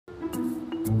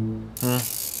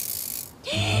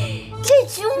这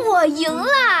局我赢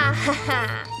啦，哈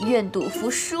哈，愿赌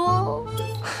服输。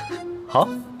好，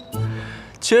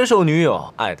接受女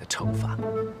友爱的惩罚。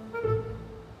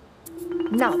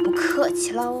那我不客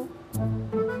气喽。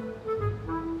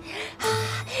啊！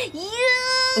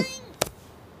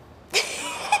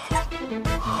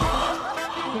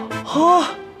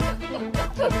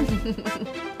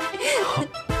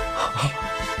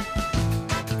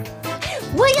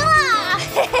我赢啦！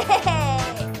嘿嘿嘿嘿！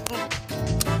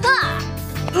哈！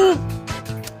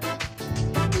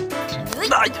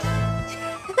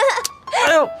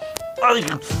哎呦！哎呀！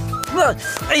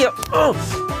哎呀！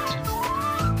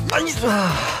哎呀！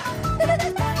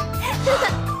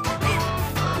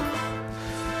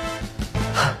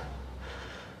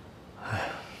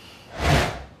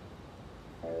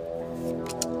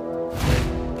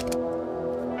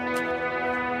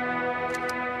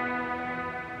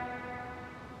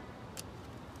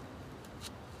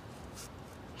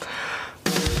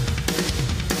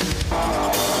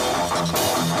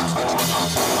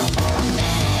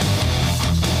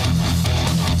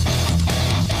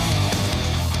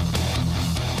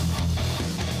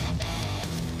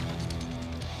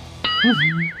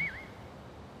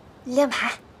亮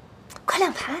牌，快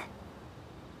亮牌！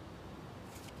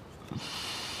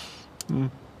耶！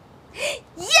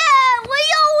我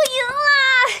又赢啦！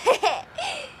嘿嘿。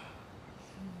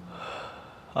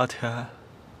阿田，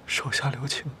手下留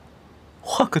情，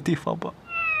换个地方吧。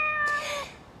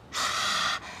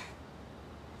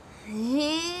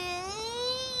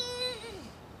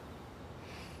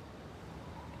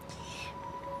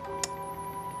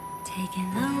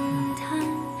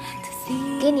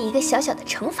给你一个小小的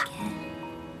惩罚。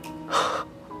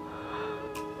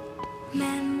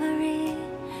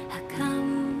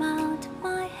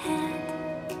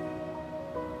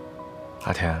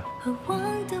阿田，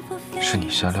是你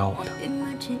先撩我的，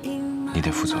你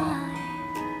得负责。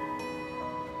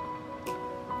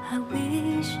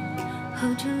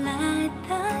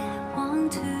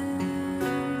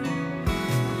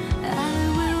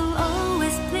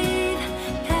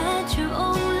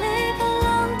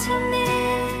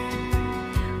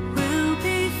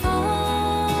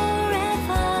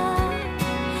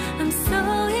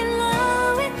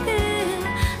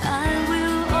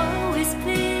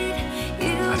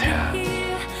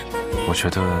我觉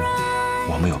得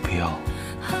我们有必要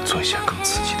做一些更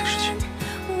刺激的事。